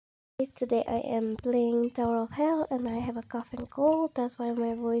Today I am playing Tower of Hell and I have a cough and cold. That's why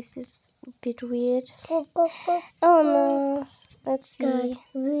my voice is a bit weird. Oh no. Let's see.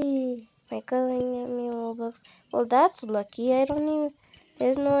 My cousin gave me Robux. Well, that's lucky. I don't even.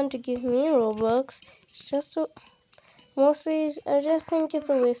 There's no one to give me Robux. It's just so. Mostly, I just think it's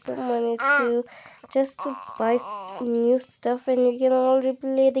a waste of money to buy new stuff, and you can already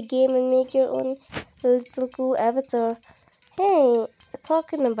play the game and make your own little cool avatar. Hey,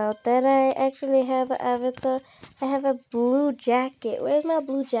 talking about that, I actually have an avatar. I have a blue jacket. Where's my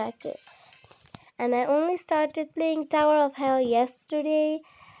blue jacket? And I only started playing Tower of Hell yesterday.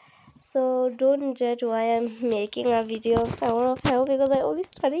 So don't judge why I'm making a video of Tower of Hell because I only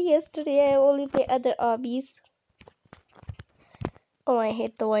started yesterday. I only play other hobbies. Oh, I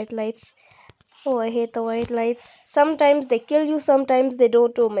hate the white lights. Oh, I hate the white lights. Sometimes they kill you, sometimes they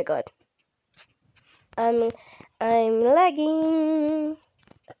don't. Oh my god. I'm lagging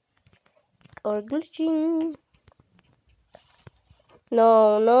or glitching.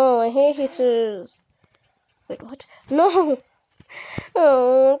 No, I hate hitters. Wait, what? No!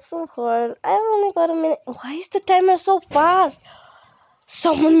 Oh, it's so hard. I only got a minute. Why is the timer so fast?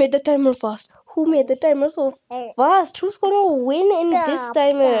 Someone made the timer fast. Who made the timer so fast? Who's gonna win in this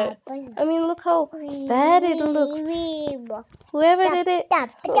timer? I mean, look how bad it looks. Whoever did it.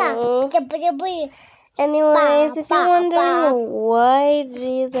 Oh. Anyways, if you're wondering why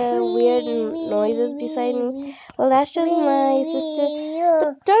these are weird noises beside me, well, that's just my sister.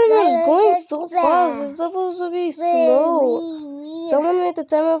 The timer is going so fast. It's supposed to be slow. Someone made the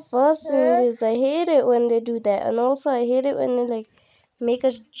timer fast in this. I hate it when they do that, and also I hate it when they make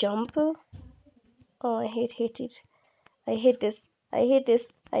us jump. Oh, I hate it. I hate this. I hate this.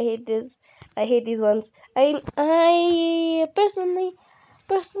 I hate this. I hate these ones. I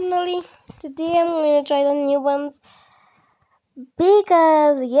personally, today I'm going to try the new ones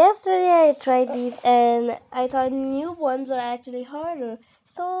because yesterday I tried these and I thought new ones were actually harder.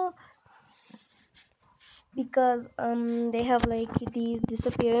 So because they have these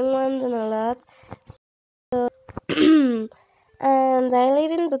disappearing ones and a lot. So and I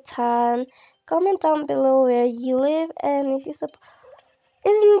live in Bhutan. Comment down below where you live and if you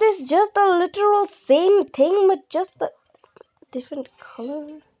isn't this just a literal same thing but just a different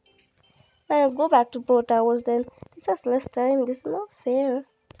color? I'll go back to Pro Towers then. This has less time. This is not fair.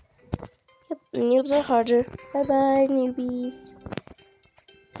 Yep, noobs are harder. Bye bye, newbies.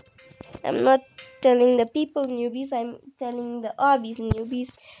 I'm not telling the people newbies, I'm telling the hobbies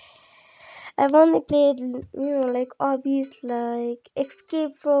newbies. I've only played, hobbies like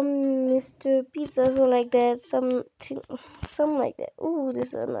Escape from Mr. Pizza, so like that, some like that. Ooh, this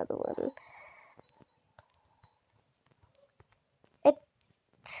is another one.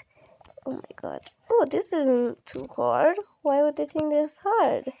 Oh my god. Oh, this isn't too hard. Why would they think this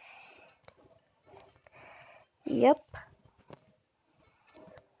hard? Yep.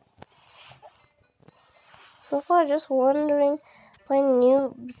 So far, just wondering why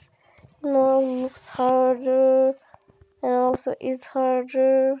noobs, looks harder and also is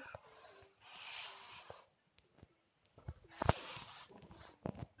harder.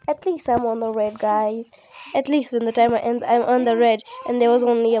 At least I'm on the red, guys. At least when the timer ends, I'm on the red, and there was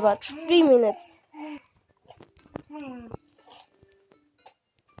only about 3 minutes.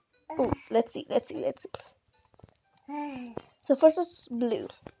 Oh, let's see. So first is blue.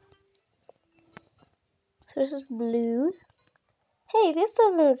 Hey, this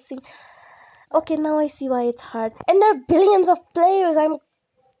doesn't seem... Okay, now I see why it's hard. And there are billions of players. I'm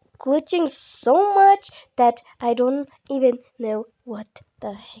glitching so much that I don't even know what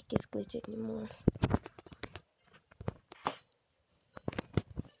the heck is glitching anymore.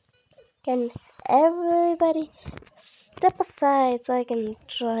 Can everybody step aside so I can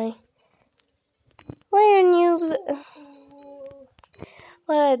try? Why are noobs?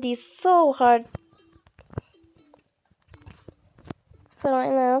 Why are these so hard? So right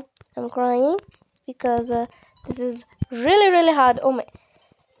now I'm crying because this is really hard. Oh my!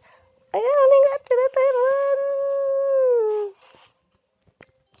 I only got to the third one.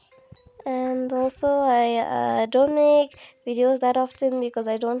 And also I don't make videos that often because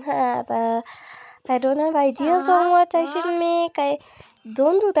I don't have ideas on what I should make. I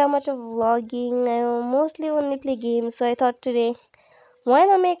don't do that much of vlogging. I mostly only play games. So I thought today, why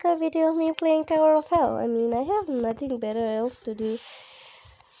not make a video of me playing Tower of Hell? I mean, I have nothing better else to do.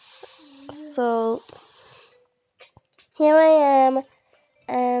 So here I am,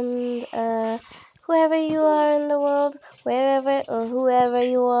 and whoever you are in the world, wherever or whoever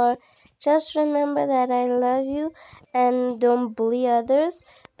you are, just remember that I love you and don't bully others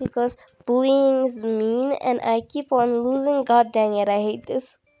because bullying is mean and I keep on losing. God dang it, I hate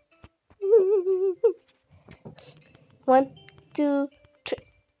this. 1, 2, 3.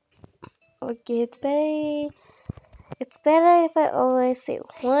 Okay, it's better if I always say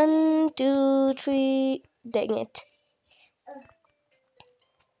 1, 2, 3. Dang it.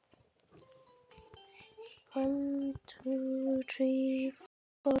 1, 2, 3,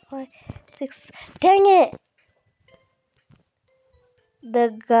 4, 5, 6. Dang it!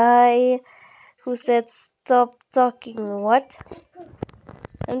 The guy who said stop talking. What?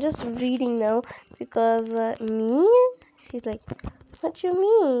 I'm just reading now because me? She's like, what you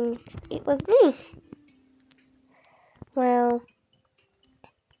mean? It was me. Well,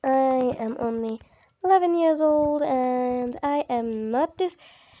 I am only 11 years old and I am not this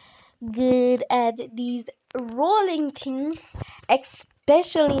good at these rolling things,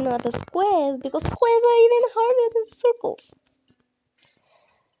 especially not the squares, because squares are even harder than circles.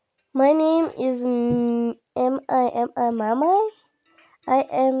 My name is Mama. I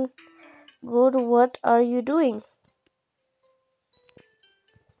am good. What are you doing?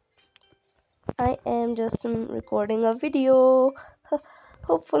 I am just recording a video.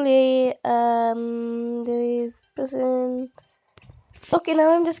 Hopefully, there is person. Okay, now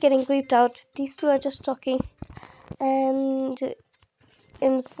I'm just getting creeped out. These two are just talking and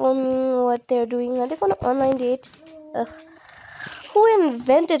informing what they're doing. Are they gonna online date? Ugh. Who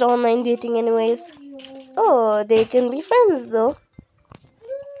invented online dating, anyways? Oh, they can be friends though.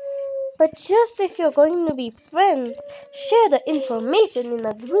 But just if you're going to be friends, share the information in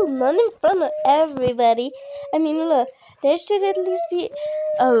a group, not in front of everybody. I mean, look, there should at least be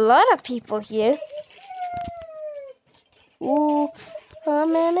a lot of people here. Ooh, oh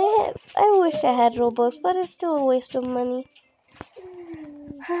man, I wish I had Robux, but it's still a waste of money.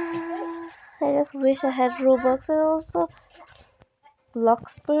 I just wish I had Robux. And also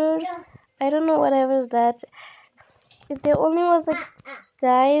Bloxburg. I don't know whatever is that. If there only was like,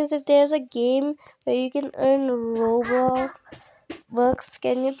 guys, if there's a game where you can earn Robux,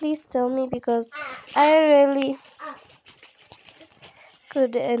 can you please tell me, because I really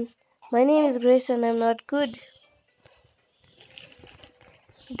could. And my name is Grace and I'm not good.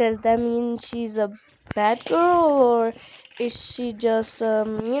 Does that mean she's a bad girl, or is she just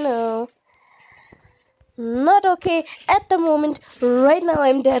not okay at the moment? Right now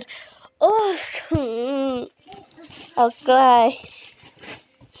I'm dead. Oh, I'll cry.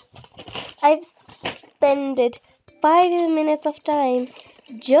 I've spent 5 minutes of time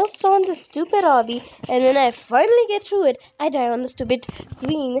just on the stupid obby, and when I finally get through it, I die on the stupid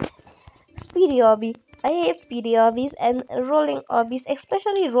green speedy obby. I hate speedy obbies and rolling obbies,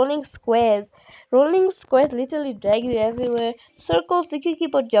 especially rolling squares. Rolling squares literally drag you everywhere. Circles, you can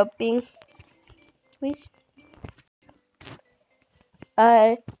keep on jumping. We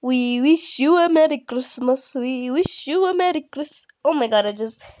wish you a Merry Christmas. We wish you a Merry Christmas. Oh my god, I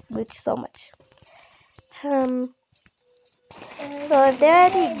just glitched so much. So if there are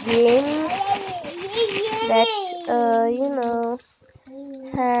any games that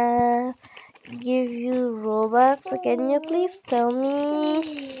give you Robux, so can you please tell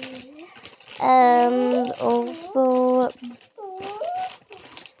me? And also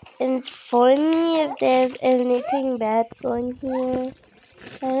inform me if there's anything bad going here.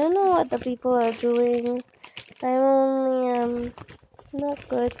 I don't know what the people are doing. I'm only not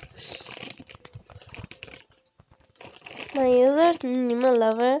good. My user Nima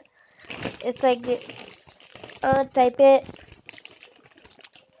Lover. It's like this. Type it.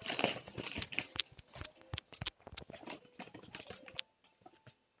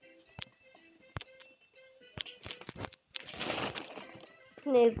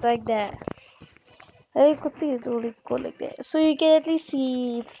 It's like that. I could see it really go like that. So you can at least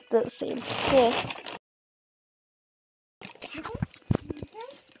see it's the same. Yeah.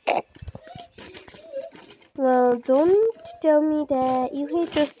 Well, don't tell me that you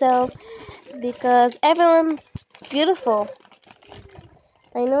hate yourself, because everyone's beautiful.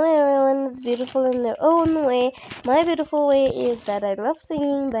 I know everyone's beautiful in their own way. My beautiful way is that I love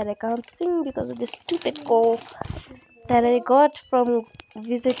singing, but I can't sing because of this stupid cold that I got from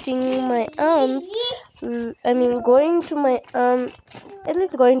visiting my aunts. Going to my aunt, at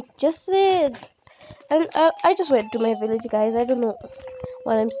least going just and I just went to my village, guys. I don't know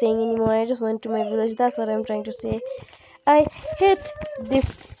what I'm saying anymore. I just went to my village. That's what I'm trying to say. I hit this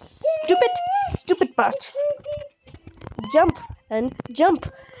stupid part. Jump and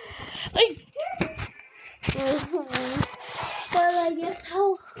jump. Well, I guess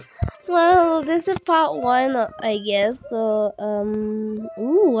Well, this is part 1, I guess. So,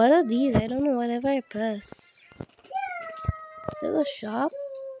 ooh, what are these? I don't know. Whatever I press. Is this a shop?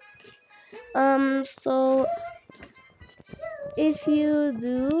 So If you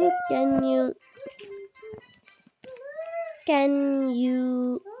do, can you can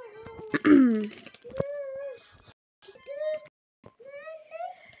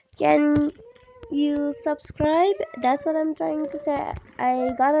you subscribe? That's what I'm trying to say. I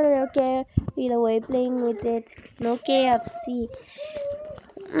got a little carried away playing with it. No KFC.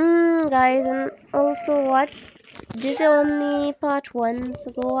 Guys, and also watch. This is only part 1,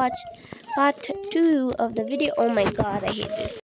 so go watch part 2 of the video. Oh my god, I hate this.